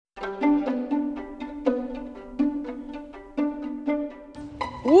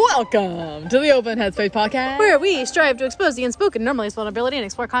Welcome to the Open Headspace Podcast, where we strive to expose the unspoken, normalize vulnerability, and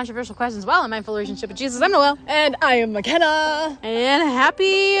explore controversial questions while in mindful relationship with Jesus. I'm Noelle. And I am McKenna. And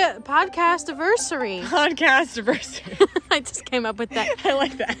happy podcast anniversary. Podcast anniversary. I just came up with that. I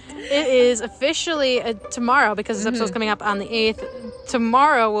like that. It is officially tomorrow, because this episode's coming up on the 8th.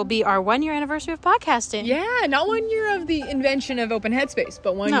 Tomorrow will be our 1 year anniversary of podcasting. Yeah, not 1 year of the invention of Open Headspace,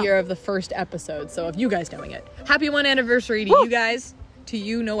 but 1 year of the first episode. So of you guys knowing it. Happy 1 anniversary to you guys. To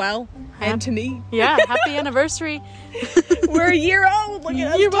you, Noelle, and to me. Yeah, happy anniversary. We're a year old. Look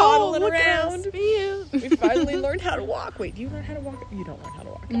at us toddling look around. At us, we finally learned how to walk. Wait, do you learn how to walk? You don't learn how to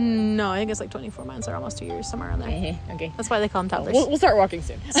walk. No, I think it's like 24 months or almost 2 years, somewhere around there. Okay. That's why they call them toddlers. We'll start walking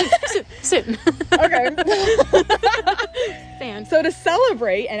soon. Soon. Okay. Fan. So to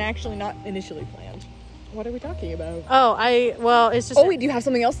celebrate, and actually not initially planned, what are we talking about? It's just... Oh, wait, do you have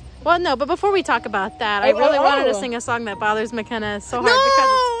something else? Well, no, but before we talk about that, I really wanted to sing a song that bothers McKenna so hard because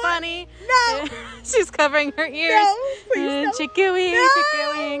it's funny. No! She's covering her ears. No, please no. Chicken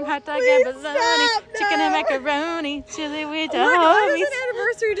wing, hot dog and bologna, chicken and macaroni, chili with Why does an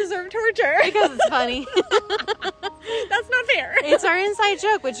anniversary deserve torture? Because it's funny. That's not fair. It's our inside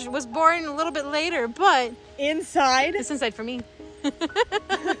joke, which was born a little bit later, but... Inside? It's inside for me.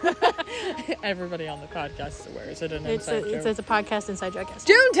 Everybody on the podcast swears it an inside joke. It's a podcast inside joke.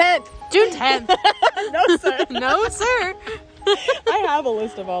 June 10th! June 10th! No, sir. No, sir. I have a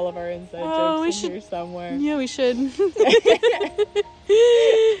list of all of our inside jokes here somewhere. Yeah, we should.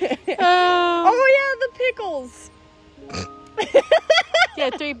 Oh, yeah, the pickles.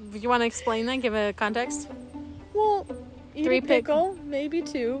 Yeah, 3. You want to explain that? Give a context? Well, eat 3 a pickle, maybe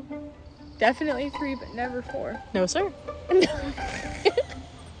 2. Definitely 3, but never 4. No, sir.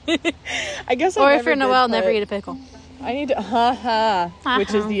 I guess or if you're Noelle, never eat a pickle. I need to,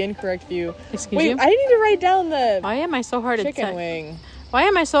 which is the incorrect view. Excuse you? I need to write down the Why am I so hard chicken wing. Why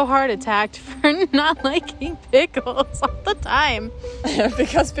am I so hard attacked for not liking pickles all the time?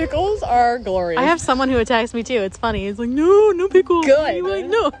 Because pickles are glorious. I have someone who attacks me too. It's funny. It's like, no pickles. Good. I'm like,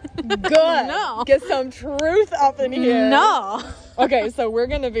 no. Good. No. Get some truth up in here. No. Okay, so we're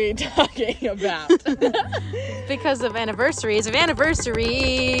going to be talking about... because of anniversaries.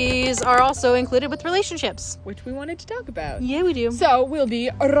 Anniversaries are also included with relationships. Which we wanted to talk about. Yeah, we do. So we'll be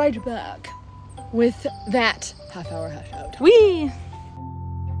right back with that half-hour hash-out. Wee!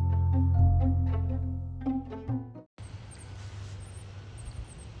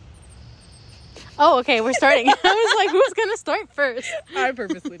 Oh, okay, we're starting. I was like, who's going to start first? I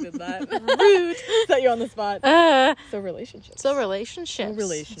purposely did that. Rude. Set you on the spot. So relationships.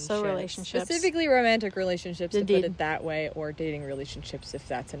 Specifically romantic relationships, Indeed. to put it that way, or dating relationships if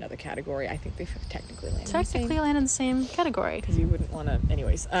that's another category. I think they technically land in the same category. Because you wouldn't want to...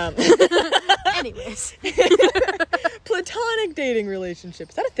 Anyways. Anyways. Platonic dating relationship.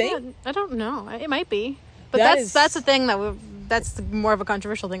 Is that a thing? Yeah, I don't know. It might be. But that's the thing that's more of a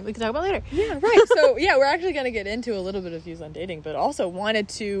controversial thing we can talk about later. Yeah, right. So, yeah, we're actually going to get into a little bit of views on dating, but also wanted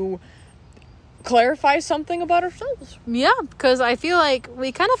to clarify something about ourselves. Yeah, because I feel like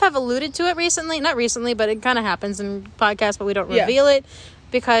we kind of have alluded to it recently. Not recently, but it kind of happens in podcasts, but we don't reveal it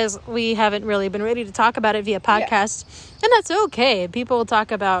because we haven't really been ready to talk about it via podcast. Yeah. And that's okay. People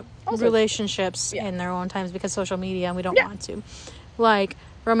talk about relationships in their own times because social media, and we don't want to. Like...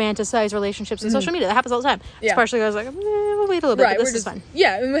 romanticize relationships in social media. That happens all the time. Yeah. Especially I was like, we'll wait a little bit, but this is fun.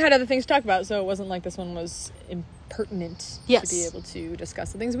 Yeah, and we had other things to talk about, so it wasn't like this one was impertinent to be able to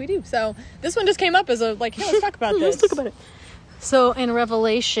discuss the things we do. So this one just came up as a, like, hey, let's talk about this. Let's talk about it. So in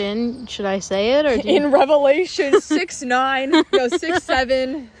Revelation, should I say it? Or in Revelation 6:9,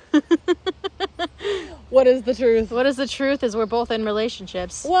 6:7. What is the truth? What is the truth is we're both in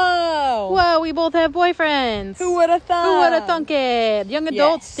relationships. Whoa, we both have boyfriends. Who would have thought? Who would have thunk it? Young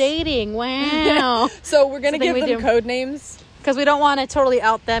adults dating. Wow. So we're going to give them code names. Because we don't want to totally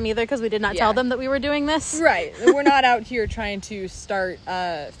out them either, because we did not tell them that we were doing this. Right. We're not out here trying to start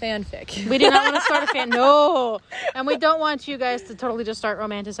fanfic. We do not want to start a fan. No. And we don't want you guys to totally just start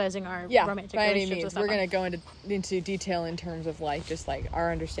romanticizing our romantic by any relationships. means. We're going to go into detail in terms of just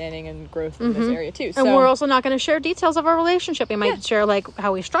our understanding and growth in this area too. And we're also not going to share details of our relationship. We might share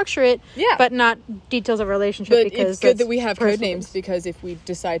how we structure it, but not details of our relationship. But because it's good that we have code names, because if we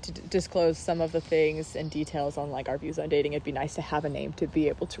decide to disclose some of the things and details on our views on dating, it'd be nice to have a name to be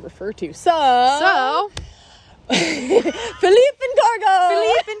able to refer to. So Philippe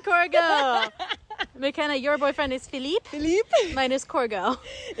and Corgo. McKenna, your boyfriend is Philippe. Mine is Corgo.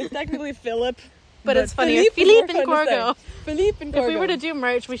 It's technically Philip, but it's funnier. Philippe and Corgo. Philippe and Corgo. If we were to do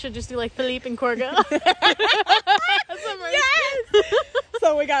merch, we should just do Philippe and Corgo. Yes.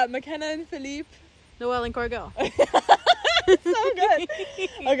 So we got McKenna and Philippe, Noelle and Corgo. So good.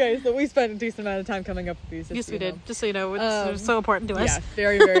 Okay, so we spent a decent amount of time coming up with these. Yes, we did. Just so you know, it's so important to us. Yeah,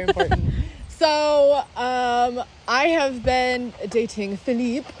 very, very important. So, I have been dating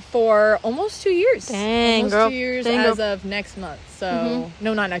Philippe for almost 2 years. Dang, almost girl. 2 years as of next month. So,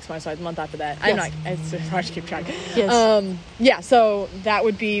 no, not next month. Sorry, the month after that. Yes. I'm not. It's hard to keep track. Yes. Yeah. So that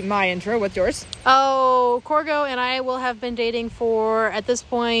would be my intro. What's yours? Oh, Corgo and I will have been dating for, at this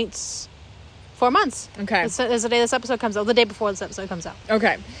point, 4 months. Okay. That's the day this episode comes out. The day before this episode comes out.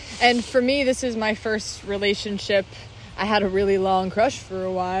 Okay. And for me, this is my first relationship. I had a really long crush for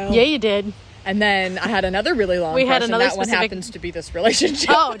a while. Yeah, you did. And then I had another really long We crush, had another and that one specific- happens to be this relationship.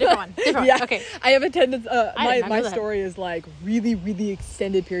 Oh, different one. Different one. Yeah. Okay. I have a tendency, I did not my know that. story is like really, really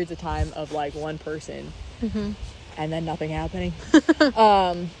extended periods of time of like one person and then nothing happening.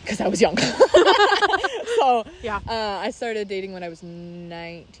 Because I was young. So, Yeah. I started dating when I was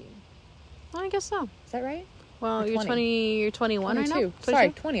 19. Well, I guess so. Is that right? Well, Or you're 20. You're 21 right now? 22. Sorry,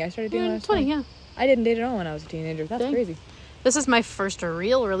 20. I started dating when I was 20, yeah. I didn't date at all when I was a teenager. That's Dang. crazy. This is my first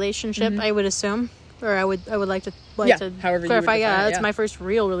real relationship, I would assume. Or I would like to Yeah, however you would clarify. define Yeah, it, it's yeah. my first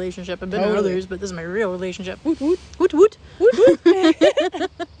real relationship. I've been in Totally. others, but this is my real relationship. Woot woot. Woot woot. Woot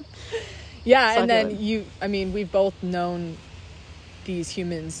woot. Yeah, and then Succulent. we've both known these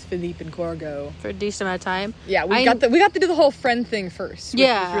humans, Philippe and Corgo. For a decent amount of time. Yeah, we got to do the whole friend thing first, which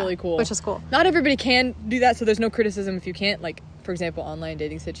Yeah, was really cool. which is cool. Not everybody can do that, so there's no criticism if you can't. Like, for example, online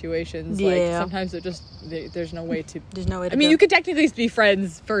dating situations. Like, Yeah. sometimes there's no way to. There's no way to I mean, go. you could technically be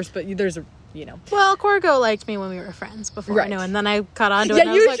friends first, but there's a, Well, Corgo liked me when we were friends before, Right. I know, and then I caught on to it, Yeah, and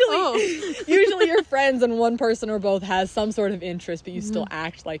I was usually, like, oh. usually you're friends and one person or both has some sort of interest, but you still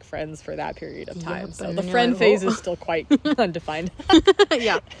act like friends for that period of time. Yep, So and the then you're friend like, phase oh. is still quite undefined.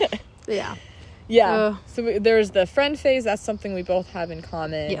 Yeah. Yeah. Yeah. So there's the friend phase. That's something we both have in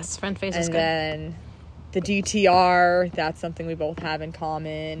common. Yes, friend phase is And good. then the DTR. That's something we both have in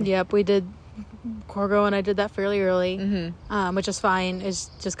common. Yep, we did. Corgo and I did that fairly early, which is fine. It's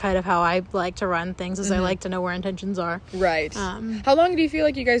just kind of how I like to run things, is I like to know where intentions are. Right. How long do you feel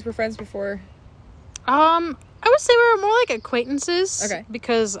like you guys were friends before? I would say we were more like acquaintances. Okay.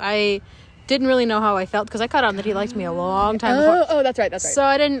 Because I didn't really know how I felt, because I caught on that he liked me a long time before. Oh, that's right. That's right. So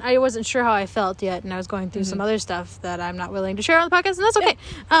I wasn't sure how I felt yet, and I was going through some other stuff that I'm not willing to share on the podcast, and that's okay.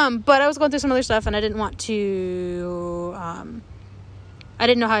 But I was going through some other stuff, and I didn't want to. I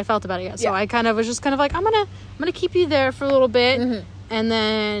didn't know how I felt about it yet, so I kind of was just kind of like, I'm gonna keep you there for a little bit, and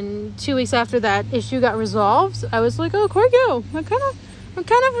then 2 weeks after that issue got resolved, I was like, oh, Corgo, I'm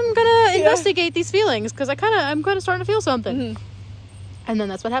gonna investigate these feelings, because I'm kind of starting to feel something, and then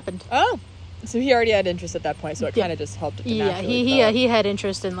that's what happened. Oh, so he already had interest at that point, so it kind of just helped it to Yeah, naturally he develop. he had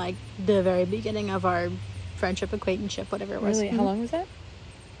interest in like the very beginning of our friendship, acquaintanceship, whatever it was. Really? How long was that?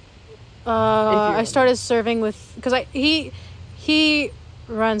 I started serving with, because he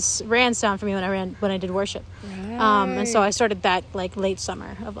ran sound for me when I did worship, and so I started that like late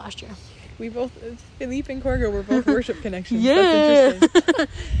summer of last year. We both, Philippe and Corgo were both worship connections. Yeah. That's interesting.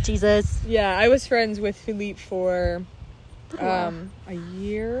 Jesus. Yeah, I was friends with Philippe for Wow. a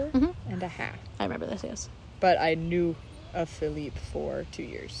year and a half. I remember this, yes. But I knew of Philippe for 2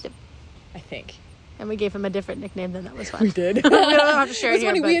 years. Yep. I think. And we gave him a different nickname, then that was fun. We did. We don't have to share it It's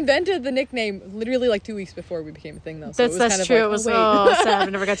here, funny, but we invented the nickname literally like 2 weeks before we became a thing, though. So that's true. It was so sad.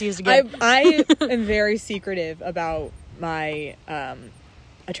 I never got to use it again. I am very secretive about my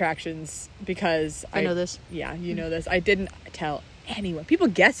attractions because I know this. Yeah, you know this. I didn't tell anyone. People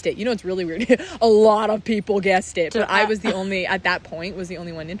guessed it. You know, it's really weird. A lot of people guessed it, but I was the only, at that point, was the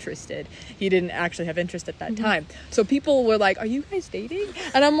only one interested. He didn't actually have interest at that time. So people were like, are you guys dating?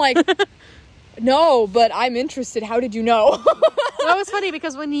 And I'm like, no, but I'm interested. How did you know? That was funny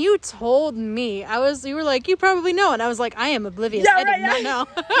because when you told me, you were like, you probably know. And I was like, I am oblivious. Yeah, I did right, not yeah. know.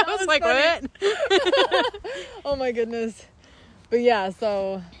 I was like, funny. what? Oh my goodness. But yeah,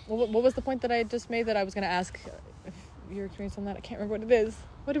 so what was the point that I just made that I was going to ask if your experience on that? I can't remember what it is.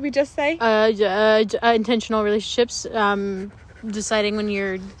 What did we just say? Intentional relationships. Deciding when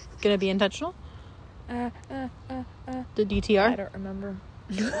you're going to be intentional. The DTR. I don't remember.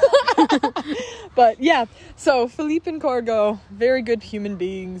 But yeah, so Philippe and Corgo, very good human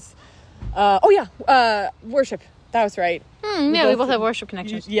beings. Worship. That was right. Yeah, we both have worship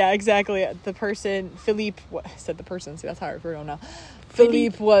connections. Yeah, exactly. The person, Philippe, I said the person, see, that's how I refer to him now.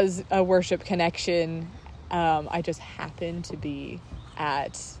 Philippe was a worship connection. I just happened to be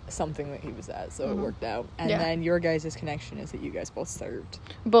at something that he was at, so it worked out. And then your guys' connection is that you guys both served.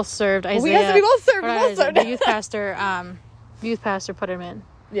 Both served. Well, Isaiah, we both served. We both served. The youth pastor put him in.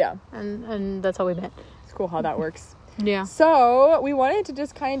 Yeah. And that's how we met. It's cool how that works. Yeah. So we wanted to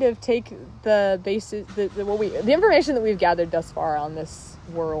just kind of take the basis, the information that we've gathered thus far on this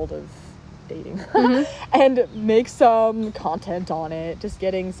world of dating, and make some content on it. Just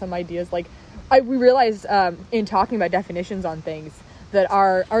getting some ideas. Like, we realized in talking about definitions on things that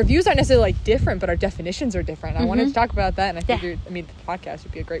our views aren't necessarily like different, but our definitions are different. I wanted to talk about that, and I figured, I mean, the podcast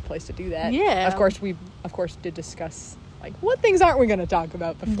would be a great place to do that. Yeah. Of course, we did discuss like what things aren't we going to talk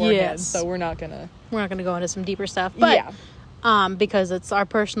about beforehand. Yes. So we're not going to go into some deeper stuff, but because it's our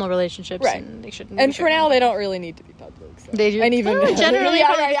personal relationships, right? And they shouldn't. And for now, they don't really need to be public. So. They do. And even generally,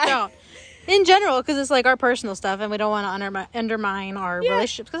 don't. In general, because it's like our personal stuff, and we don't want to undermine our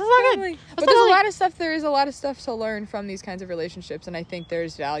relationships, because it's not good. But there's a lot of stuff. There is a lot of stuff to learn from these kinds of relationships, and I think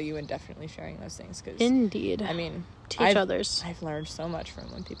there's value in definitely sharing those things. Cause, indeed. I mean, teach others. I've learned so much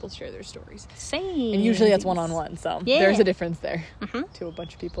from when people share their stories. Same. And usually that's one-on-one, so there's a difference there to a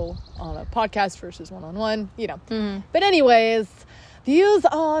bunch of people on a podcast versus one-on-one. You know. But anyways. Views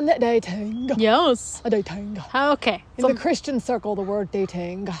on dating. Yes. Dating. Okay. In the Christian circle, the word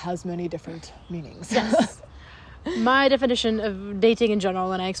dating has many different meanings. Yes. My definition of dating in general,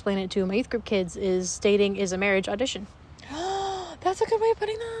 when I explain it to my youth group kids, is dating is a marriage audition. That's a good way of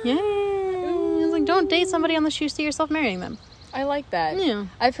putting that. Yeah. It's like, don't date somebody unless you see yourself marrying them. I like that. Yeah.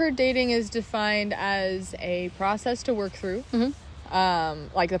 I've heard dating is defined as a process to work through.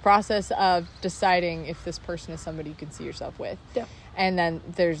 Like the process of deciding if this person is somebody you can see yourself with. Yeah. And then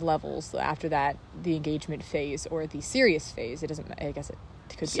there's levels after that, the engagement phase or the serious phase. It doesn't, I guess it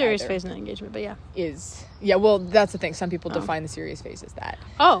could serious be phase, not engagement, but well, that's the thing. Some people define the serious phase as that.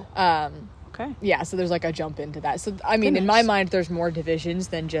 Oh. Okay. Yeah, so there's like a jump into that. So, I mean, in my mind, there's more divisions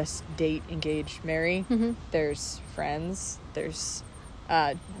than just date, engage, marry. There's friends. There's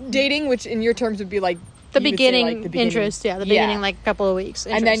dating, which in your terms would be like, the beginning interest, the beginning like couple of weeks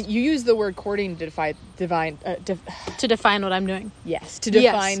interest. And then you use the word courting to define what I'm doing. Yes, to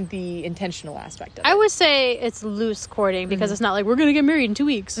define the intentional aspect of it. I would say it's loose courting because it's not like we're going to get married in 2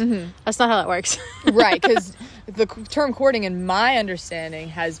 weeks. That's not how that works. Right, because the term courting, in my understanding,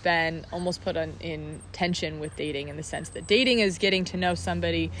 has been almost put in tension with dating, in the sense that dating is getting to know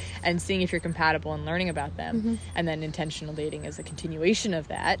somebody and seeing if you're compatible and learning about them, and then intentional dating is a continuation of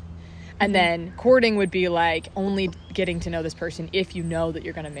that. And then courting would be like only getting to know this person if you know that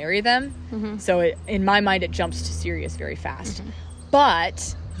you're going to marry them. So in my mind, it jumps to serious very fast.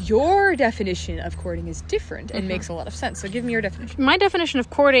 But your definition of courting is different and makes a lot of sense. So give me your definition. My definition of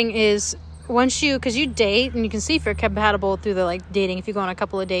courting is because you date and you can see if you're compatible through the like dating, if you go on a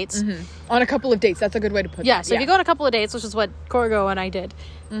couple of dates. On a couple of dates. That's a good way to put that. So if you go on a couple of dates, which is what Corgo and I did.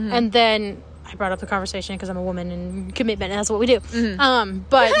 And then I brought up the conversation because I'm a woman and commitment, and that's what we do.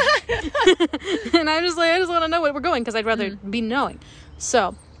 But and I just want to know where we're going because I'd rather be knowing.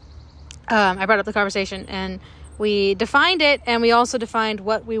 So I brought up the conversation and we defined it, and we also defined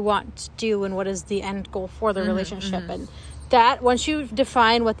what we want to do and what is the end goal for the relationship. And that once you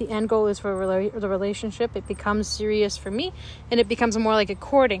define what the end goal is for the relationship, it becomes serious for me, and it becomes more like a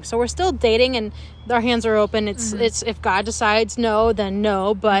courting. So we're still dating, and our hands are open. It's if God decides no, then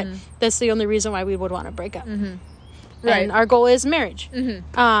no. But that's the only reason why we would want to break up. Right. And our goal is marriage.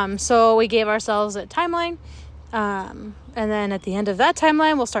 So we gave ourselves a timeline. And then at the end of that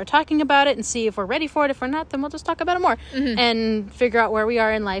timeline, we'll start talking about it and see if we're ready for it. If we're not, then we'll just talk about it more and figure out where we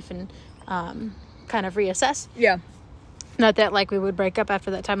are in life and kind of reassess. Yeah. Not that like we would break up after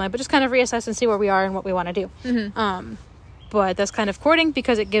that timeline, but just kind of reassess and see where we are and what we want to do. But that's kind of courting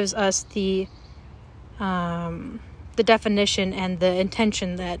because it gives us the definition and the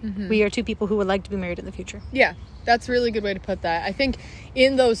intention that we are two people who would like to be married in the future. Yeah, that's a really good way to put that. I think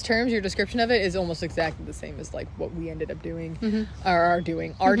in those terms, your description of it is almost exactly the same as like what we ended up doing or are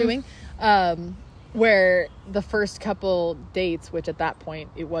doing. Where the first couple dates, which at that point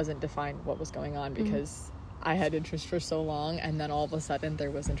it wasn't defined what was going on because I had interest for so long, and then all of a sudden there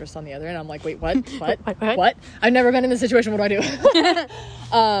was interest on the other end. I'm like, wait, what? What? I've never been in this situation. What do I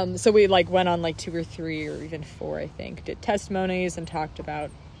do? So we like went on like 2 or 3 or even 4, I think, did testimonies and talked about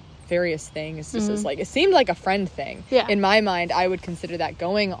various things. Just as like, it seemed like a friend thing. Yeah. In my mind, I would consider that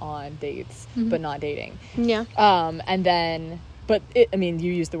going on dates, but not dating. Yeah. And then, but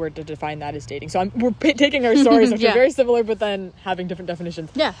you used the word to define that as dating. So we're taking our stories, which are very similar, but then having different definitions.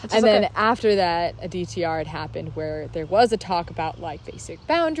 Yeah. And then after that, a DTR had happened where there was a talk about like basic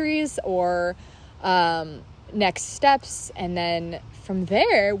boundaries or next steps. And then from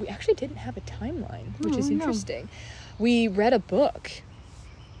there, we actually didn't have a timeline, which is interesting. We read a book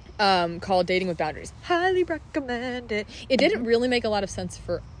called Dating with Boundaries. Highly recommend it. It didn't really make a lot of sense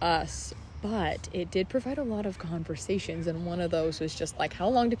for us but it did provide a lot of conversations, and one of those was just like, how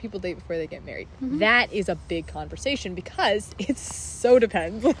long do people date before they get married? That is a big conversation because it so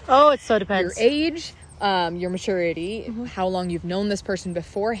depends. Oh, it so depends. Your age, your maturity, how long you've known this person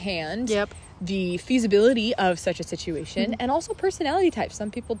beforehand. Yep. The feasibility of such a situation, and also personality types. Some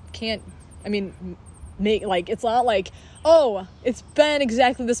people can't, it's not like, oh, it's been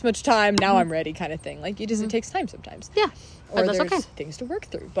exactly this much time, now I'm ready kind of thing. Like, it takes time sometimes. Yeah. Or that's there's okay. things to work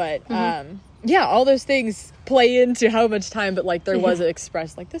through. But, all those things play into how much time, but, like, there was an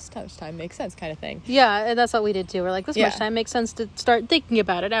express, like, this much time makes sense kind of thing. Yeah, and that's what we did, too. We're like, this much time makes sense to start thinking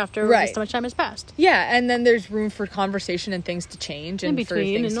about it after this much time has passed. Yeah, and then there's room for conversation and things to change and for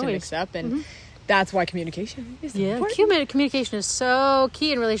things to mix up. And that's why communication is important. Communication is so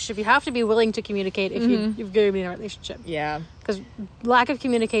key in a relationship. You have to be willing to communicate if you're going to be in a relationship. Yeah. Because lack of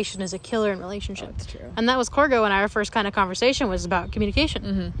communication is a killer in relationship. That's true. And that was Corgo and our first kind of conversation was about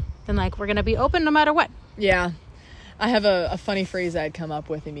communication. And like, we're going to be open no matter what. Yeah. I have a funny phrase I'd come up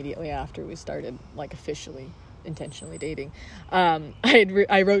with immediately after we started, like, officially, intentionally dating.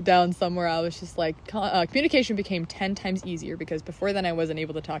 I wrote down somewhere, I was just like, communication became 10 times easier, because before then I wasn't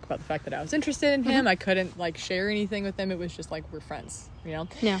able to talk about the fact that I was interested in him. I couldn't, like, share anything with him. It was just like, we're friends, you know?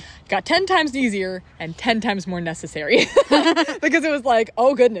 Yeah. Got 10 times easier and 10 times more necessary. Because it was like,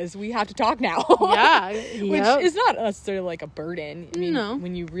 oh goodness, we have to talk now. Yeah. Which is not necessarily like a burden. I mean, No.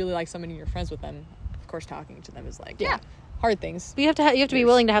 when you really like somebody and you're friends with them, of course talking to them is like, Yeah. hard things. But you have to be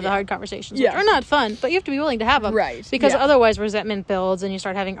willing to have the hard conversations, which Yeah. are not fun, but you have to be willing to have them. Right. Because Yeah. otherwise resentment builds and you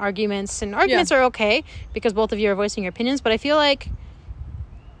start having arguments. And arguments are okay because both of you are voicing your opinions, but I feel like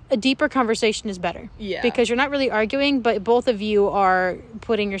a deeper conversation is better. Yeah. Because you're not really arguing, but both of you are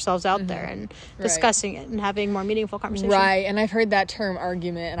putting yourselves out there and discussing it and having more meaningful conversations. Right. And I've heard that term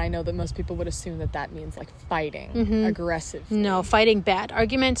argument, and I know that most people would assume that means like fighting, aggressive. No, fighting bad.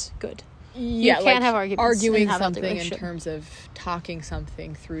 Arguments, good. Yeah, you can't like have arguments arguing and have healthy something in relationship. terms of talking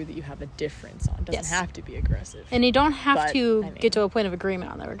something through that you have a difference on. It doesn't Yes. have to be aggressive. And you don't have But, to I mean- get to a point of agreement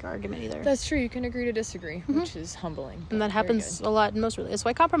on that argument either. That's true. You can agree to disagree, which is humbling. And that happens a lot in most relationships. That's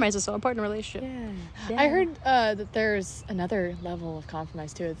why compromise is so important in a relationship. Yeah. I heard that there's another level of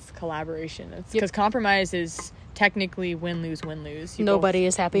compromise too. It's collaboration. It's because compromise is technically win-lose, win-lose. You Nobody both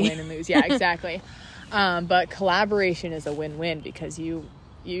is happy. Win and lose. Yeah, exactly. But collaboration is a win-win because you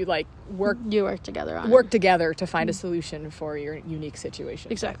like work together on together to find a solution for your unique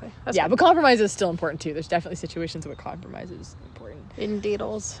situation. Exactly. So, yeah, but compromise is still important too. There's definitely situations where compromise is important.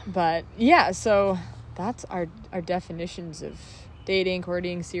 Indeedles. But yeah, so that's our definitions of dating,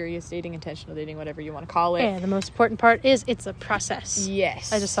 courting, serious dating, intentional dating, whatever you want to call it. Yeah, the most important part is it's a process.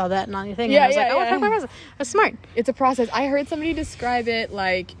 Yes. I just saw that on your thing. Yeah, and I was like, yeah. talk about process. That's smart. It's a process. I heard somebody describe it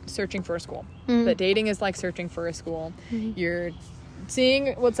like searching for a school. That dating is like searching for a school. You're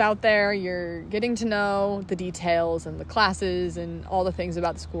seeing what's out there, you're getting to know the details and the classes and all the things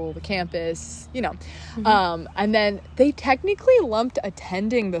about the school, the campus, you know. And then they technically lumped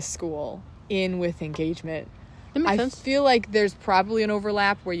attending the school in with engagement. That makes I sense. feel like there's probably an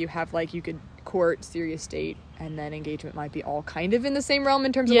overlap where you have like, you could court, serious date, and then engagement might be all kind of in the same realm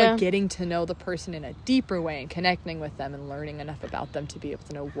in terms of like getting to know the person in a deeper way and connecting with them and learning enough about them to be able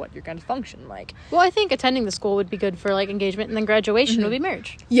to know what you're going to function like. Well, I think attending the school would be good for like engagement, and then graduation would be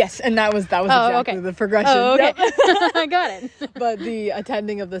marriage. Yes, and that was exactly the progression. Oh, okay. Yep. I got it. But the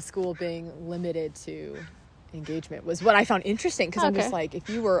attending of the school being limited to engagement was what I found interesting, because I'm just like, if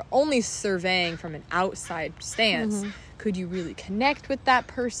you were only surveying from an outside stance, could you really connect with that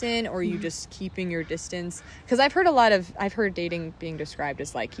person, or are you just keeping your distance? Because I've heard dating being described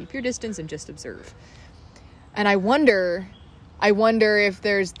as like, keep your distance and just observe. And I wonder if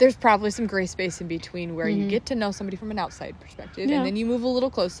there's probably some gray space in between where you get to know somebody from an outside perspective, and then you move a little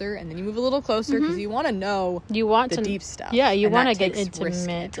closer, and then you move a little closer, because you want to know the deep stuff. Yeah, you and want to that get takes risk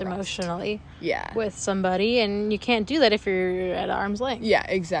and intimate trust. emotionally with somebody, and you can't do that if you're at arm's length. Yeah,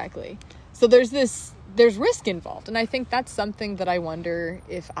 exactly. So there's risk involved, and I think that's something that I wonder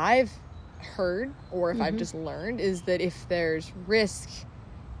if I've heard or if I've just learned, is that if there's risk,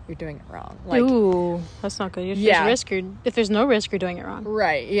 you're doing it wrong. Like, ooh, that's not good. If there's risk, if there's no risk, you're doing it wrong.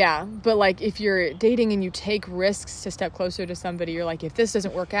 Right, yeah. But like, if you're dating and you take risks to step closer to somebody, you're like, if this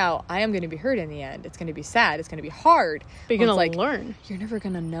doesn't work out, I am going to be hurt in the end. It's going to be sad. It's going to be hard. But you're going to learn. You're never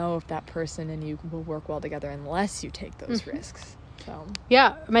going to know if that person and you will work well together unless you take those risks. So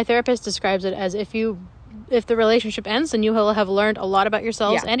yeah, my therapist describes it as if the relationship ends, then you will have learned a lot about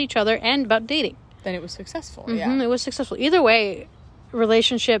yourselves and each other and about dating. Then it was successful. It was successful. Either way,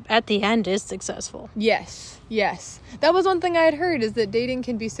 relationship at the end is successful. Yes. That was one thing I had heard, is that dating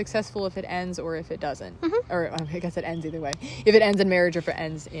can be successful if it ends or if it doesn't. Or I guess it ends either way. If it ends in marriage or if it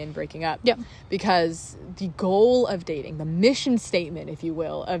ends in breaking up. Yep. Because the goal of dating, the mission statement, if you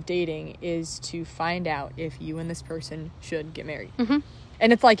will, of dating is to find out if you and this person should get married.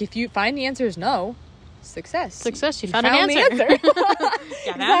 And it's like, if you find the answer is no, success. You found an answer.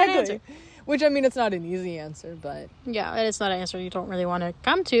 Exactly. Which, I mean, it's not an easy answer, but... Yeah, and it's not an answer you don't really want to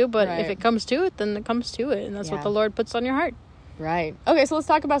come to, but if it comes to it, then it comes to it, and that's what the Lord puts on your heart. Right. Okay, so let's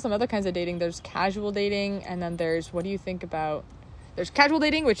talk about some other kinds of dating. There's casual dating, and then there's, what do you think about... There's casual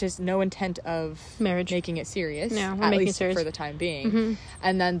dating, which is no intent of... marriage. Making it serious. Yeah, we're at making least it serious. for the time being.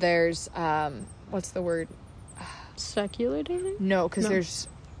 And then there's, what's the word? Secular dating? No, because there's...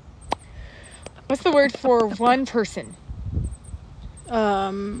 What's the word for one person?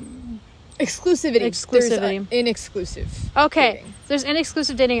 Exclusivity. There's inexclusive. Okay. Dating. There's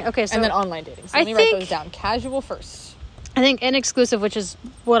inexclusive dating. Okay, so... And then online dating. So let me write those down. Casual first. I think inexclusive, which is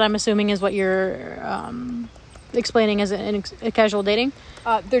what I'm assuming is what you're explaining as a casual dating.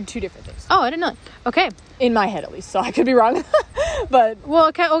 They're two different things. Oh, I didn't know that. Okay. In my head, at least. So I could be wrong. But...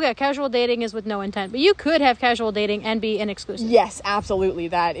 Well, okay, casual dating is with no intent. But you could have casual dating and be inexclusive. Yes, absolutely.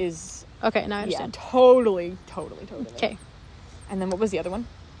 That is... Okay, now I understand. Yeah, totally. Okay. And then what was the other one?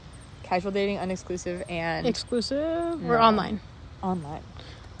 Casual dating, unexclusive, and... Exclusive or online?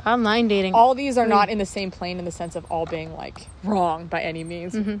 Online dating. All these are not in the same plane in the sense of all being, like, wrong by any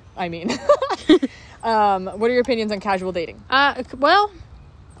means. I mean... what are your opinions on casual dating? Well...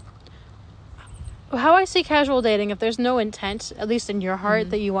 How I see casual dating, if there's no intent, at least in your heart,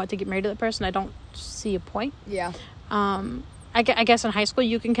 that you want to get married to that person, I don't see a point. Yeah. I guess in high school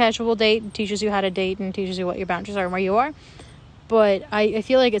you can casual date. It teaches you how to date and teaches you what your boundaries are and where you are. But I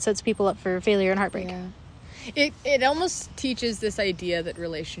feel like it sets people up for failure and heartbreak. Yeah. It almost teaches this idea that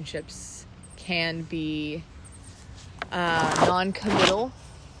relationships can be non-committal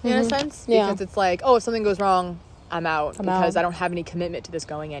in a sense. Because it's like, oh, if something goes wrong, I'm out because I don't have any commitment to this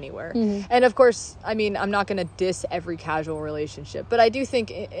going anywhere. And of course, I mean, I'm not going to diss every casual relationship, but I do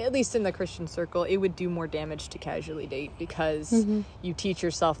think, at least in the Christian circle, it would do more damage to casually date because you teach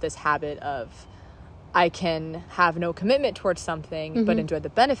yourself this habit of, I can have no commitment towards something, but enjoy the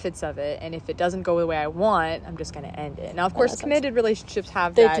benefits of it. And if it doesn't go the way I want, I'm just going to end it. Now, of course, committed relationships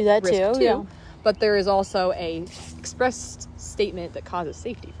have that do that risk too. Yeah. But there is also a expressed statement that causes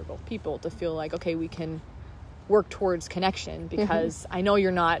safety for both people to feel like, okay, we can work towards connection because I know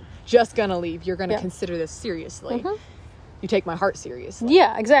you're not just gonna leave. You're gonna consider this seriously. You take my heart seriously.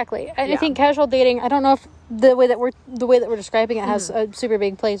 Yeah, exactly. I think casual dating, I don't know if the way that we're describing it has a super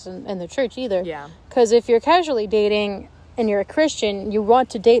big place in the church either. Yeah. Because if you're casually dating and you're a Christian, you want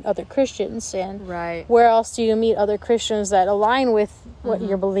to date other Christians, and where else do you meet other Christians that align with what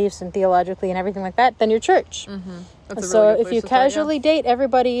your beliefs and theologically and everything like that? Then your church. That's so really good if place you to start, casually date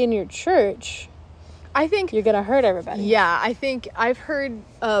everybody in your church, I think you're gonna hurt everybody. Yeah, I think I've heard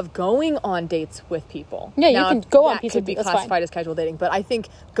of going on dates with people. Yeah, now, you can go on pizza. Could be classified as casual dating, but I think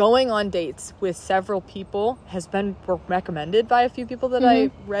going on dates with several people has been recommended by a few people that I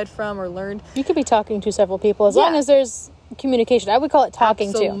read from or learned. You could be talking to several people as long as there's communication. I would call it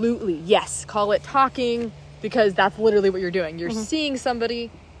talking too. Absolutely, yes. Call it talking because that's literally what you're doing. You're seeing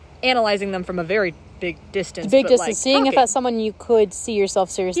somebody, analyzing them from a very big distance. Seeing if that's someone you could see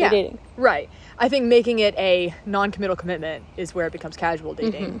yourself seriously dating. Right. I think making it a non-committal commitment is where it becomes casual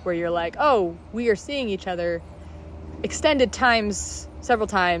dating, where you're like, oh, we are seeing each other extended times, several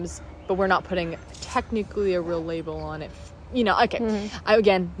times, but we're not putting technically a real label on it. You know, okay. I,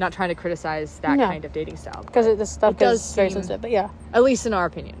 again, not trying to criticize that kind of dating style. Because this stuff is very sensitive, but yeah. At least in our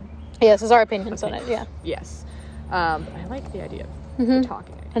opinion. Yes, it's our opinions on it, yeah. Yes. But I like the idea of the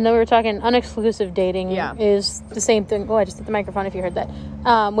talking. And then we were talking unexclusive dating is the same thing. Oh, I just hit the microphone if you heard that.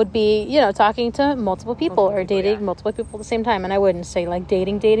 Would be, talking to multiple people or dating multiple people at the same time. And I wouldn't say like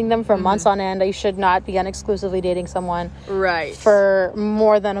dating them for months on end. You should not be unexclusively dating someone for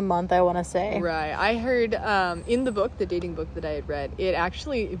more than a month, I want to say. Right. I heard in the book, the dating book that I had read,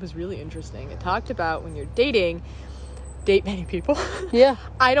 it was really interesting. It talked about when you're dating, date many people. Yeah.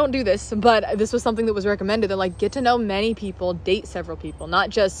 I don't do this, but this was something that was recommended. That like get to know many people, date several people, not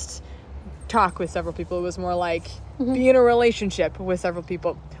just talk with several people. It was more like be in a relationship with several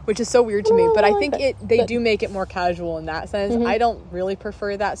people, which is so weird to me. But I think they do make it more casual in that sense. I don't really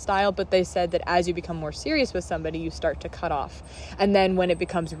prefer that style, but they said that as you become more serious with somebody, you start to cut off. And then when it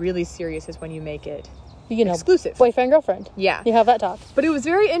becomes really serious is when you make it exclusive. Boyfriend, girlfriend. Yeah. You have that talk. But it was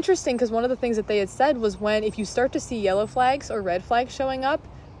very interesting because one of the things that they had said was if you start to see yellow flags or red flags showing up,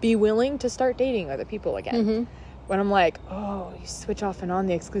 be willing to start dating other people again. when I'm like, oh, you switch off and on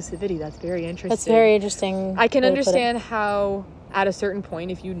the exclusivity. That's very interesting. That's very interesting. I can understand how at a certain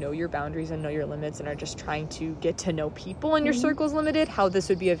point, if you know your boundaries and know your limits and are just trying to get to know people and your circle's limited, how this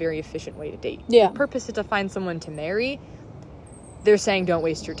would be a very efficient way to date. Yeah. The purpose is to find someone to marry. They're saying don't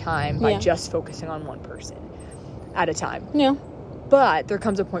waste your time by just focusing on one person at a time. Yeah. But there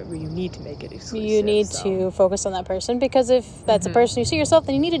comes a point where you need to make it exclusive. You need to focus on that person, because if that's a person you see yourself,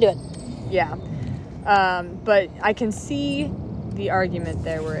 then you need to do it. Yeah. But I can see the argument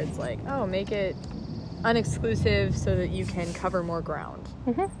there where it's like, oh, make it unexclusive so that you can cover more ground.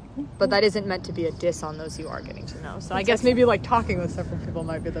 But that isn't meant to be a diss on those you are getting to know. So I guess maybe like talking with several people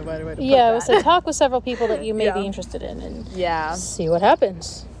might be the better way to put that. So talk with several people that you may be interested in and see what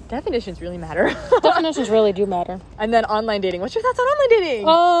happens. Definitions really matter. Definitions really do matter. And then online dating. What's your thoughts on online dating?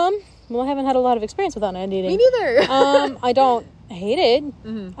 Well, I haven't had a lot of experience with online dating. Me neither. I don't hate it.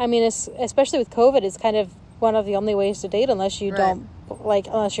 I mean, especially with COVID, it's kind of one of the only ways to date, unless you don't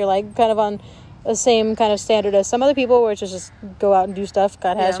unless you're like kind of on the same kind of standard as some other people, which is just go out and do stuff,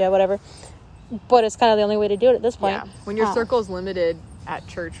 God has you, whatever. But it's kind of the only way to do it at this point. Yeah. When your circle's limited at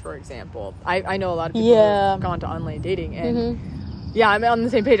church, for example, I know a lot of people who have gone to online dating, and I'm on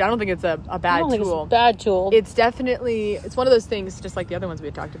the same page. I don't think it's a bad tool. Think it's a bad tool. It's definitely, it's one of those things, just like the other ones we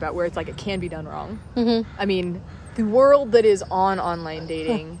had talked about, where it's like it can be done wrong. I mean, the world that is on online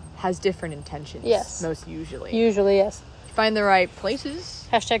dating has different intentions. Yes. Most usually. Usually, yes. Find the right places.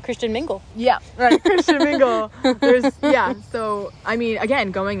 #Christian Mingle. Yeah, right. Christian Mingle. So, I mean,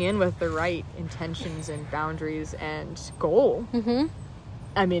 again, going in with the right intentions and boundaries and goal.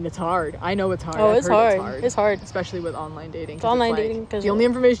 I mean, it's hard. I know it's hard. Oh, it's hard. It's hard. Especially with online dating. It's online dating. The only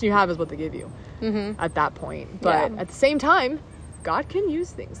information you have is what they give you at that point. But at the same time, God can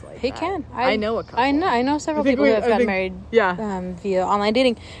use things like that. He can. I know a couple. I know several people who have gotten married via online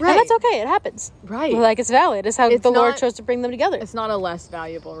dating. Right. And that's okay. It happens. Right. Like, it's valid. It's how the Lord chose to bring them together. It's not a less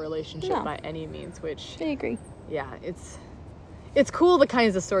valuable relationship by any means, which... I agree. Yeah, it's cool, the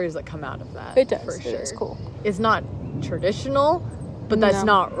kinds of stories that come out of that. It does. For sure. It is cool. It's not traditional, but that's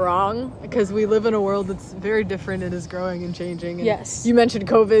not wrong, because we live in a world that's very different and is growing and changing. And yes. You mentioned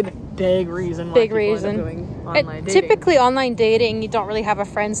COVID, big reason why people end up doing online dating. Typically, online dating, you don't really have a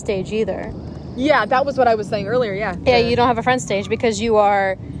friend stage either. Yeah, that was what I was saying earlier, Yeah, you don't have a friend stage because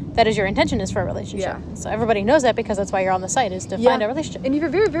that is your intention is for a relationship. Yeah. So everybody knows that, because that's why you're on the site, is to find a relationship. And if you're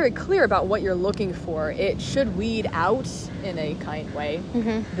very, very clear about what you're looking for, it should weed out, in a kind way,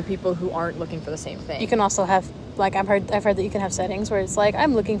 the people who aren't looking for the same thing. You can also have, like, I've heard that you can have settings where it's like,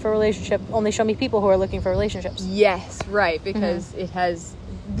 I'm looking for a relationship, only show me people who are looking for relationships. Yes, right, because it has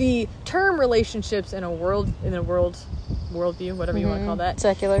the term relationships in a worldview, whatever you want to call that,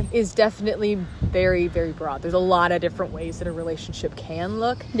 secular, is definitely very, very broad. There's a lot of different ways that a relationship can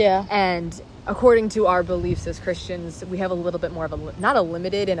look. Yeah. And according to our beliefs as Christians, we have a little bit more of not a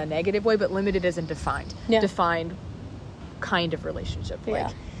limited in a negative way, but limited as in defined. Yeah. Defined kind of relationship.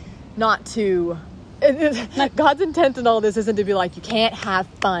 Like, not to... God's intent in all this isn't to be like, you can't have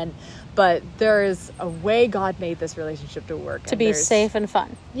fun. But there is a way God made this relationship to work. To be safe and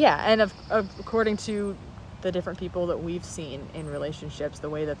fun. Yeah, and according to the different people that we've seen in relationships, the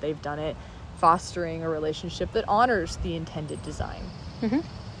way that they've done it, fostering a relationship that honors the intended design.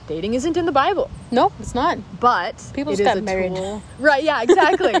 Dating isn't in the Bible. No, it's not. But people just got married. Tool. Right, yeah,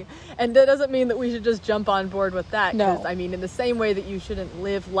 exactly. And that doesn't mean that we should just jump on board with that. No. I mean, in the same way that you shouldn't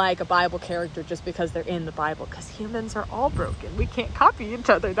live like a Bible character just because they're in the Bible, because humans are all broken. We can't copy each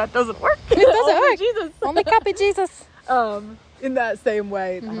other. That doesn't work. It doesn't work. Jesus. Only copy Jesus. In that same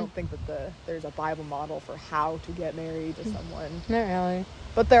way, I don't think that there's a Bible model for how to get married to someone. Not really.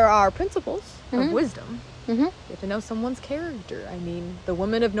 But there are principles of wisdom. You have to know someone's character. I mean, the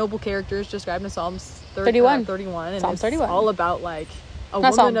woman of noble character is described in Psalms 31. And Psalms 31. All about, like,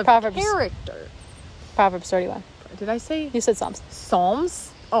 woman of character. Proverbs 31. Did I say? You said Psalms.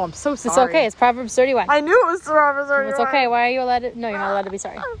 Psalms? Oh, I'm so sorry. It's okay. It's Proverbs 31. I knew it was Proverbs 31. It's okay. Why are you allowed to? No, you're not allowed to be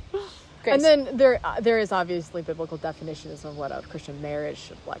sorry. Grace. And then there is obviously biblical definitions of what a Christian marriage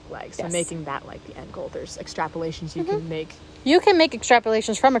should look like. So making that like the end goal. There's extrapolations you can make. You can make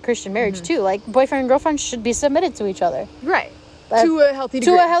extrapolations from a Christian marriage too. Like, boyfriend and girlfriend should be submitted to each other. Right. To a healthy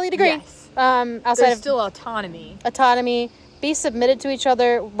degree. To a healthy degree. Yes. Outside There's of still autonomy. Be submitted to each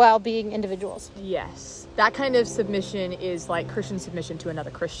other while being individuals. Yes. That kind of submission is like Christian submission to another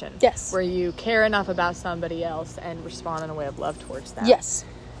Christian. Yes. Where you care enough about somebody else and respond in a way of love towards them. Yes.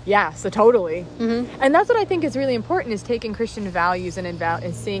 Yeah, so totally. And that's what I think is really important, is taking Christian values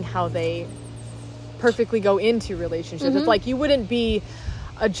and seeing how they perfectly go into relationships. It's like you wouldn't be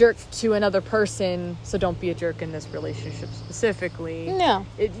a jerk to another person, so don't be a jerk in this relationship specifically. No.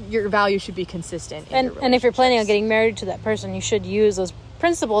 Your value should be consistent. And if you're planning on getting married to that person, you should use those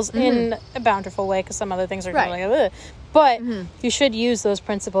principles in a bountiful way, because some other things are right. like, ugh. But you should use those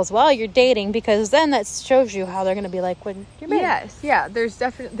principles while you're dating, because then that shows you how they're going to be like when you're married. Yes, yeah.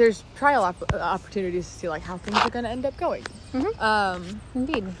 There's trial opportunities to see like how things are going to end up going.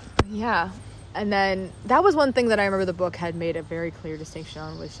 Indeed. Yeah. And then that was one thing that I remember the book had made a very clear distinction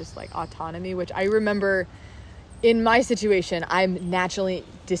on, was just like autonomy, which I remember in my situation, I'm naturally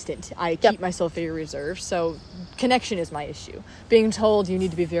distant. I keep myself very reserved. So connection is my issue. Being told you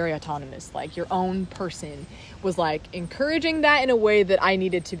need to be very autonomous, like your own person, was like encouraging that in a way that I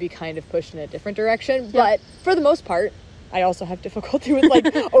needed to be kind of pushed in a different direction. But for the most part, I also have difficulty with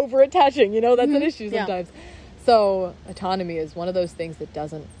like over attaching, that's an issue sometimes. So autonomy is one of those things that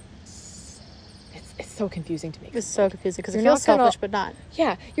doesn't, it's so confusing to me. It's so confusing because it feels selfish, but not.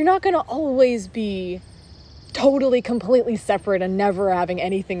 Yeah. You're not going to always be totally completely separate and never having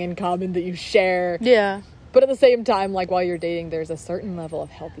anything in common that you share. Yeah. But at the same time, like while you're dating, there's a certain level of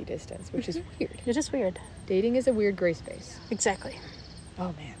healthy distance, which is weird. It is weird. Dating is a weird gray space. Exactly.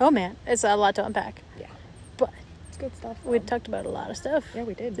 Oh man. It's a lot to unpack. Yeah. But it's good stuff. We talked about a lot of stuff. Yeah,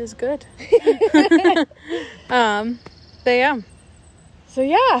 we did. It's good. But yeah. So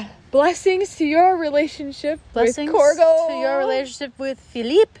yeah, blessings to your relationship with Corgo. To your relationship with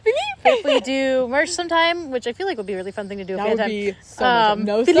Philippe. If we do merch sometime, which I feel like would be a really fun thing to do. That would be so much fun.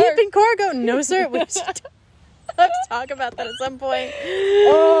 No, Philippe sir. and Corgo. No, sir. We should talk about that at some point.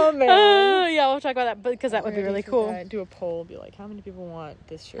 Oh, man. Yeah, we'll talk about that because that would be really cool. Do a poll, be like, how many people want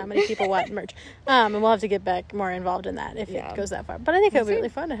this shirt? How many people want merch? And we'll have to get back more involved in that if it goes that far. But I think it would be really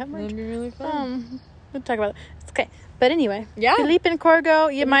fun to have merch. It would be really fun. We'll talk about it. Okay. But anyway, Philippe and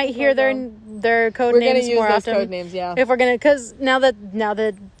Corgo, you might hear their code names more often. Code names, yeah. If we're gonna, because now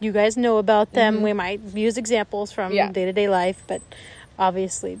that you guys know about them, we might use examples from day-to-day life, but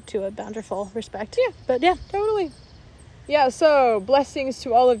obviously to a bountiful respect. Yeah, but yeah, totally. Yeah, so blessings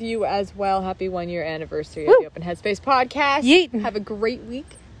to all of you as well. Happy 1-year anniversary of the Open Headspace podcast. Yeet. Have a great week.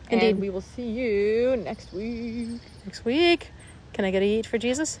 Indeed. And we will see you next week. Next week. Can I get a yeet for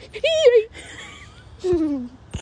Jesus?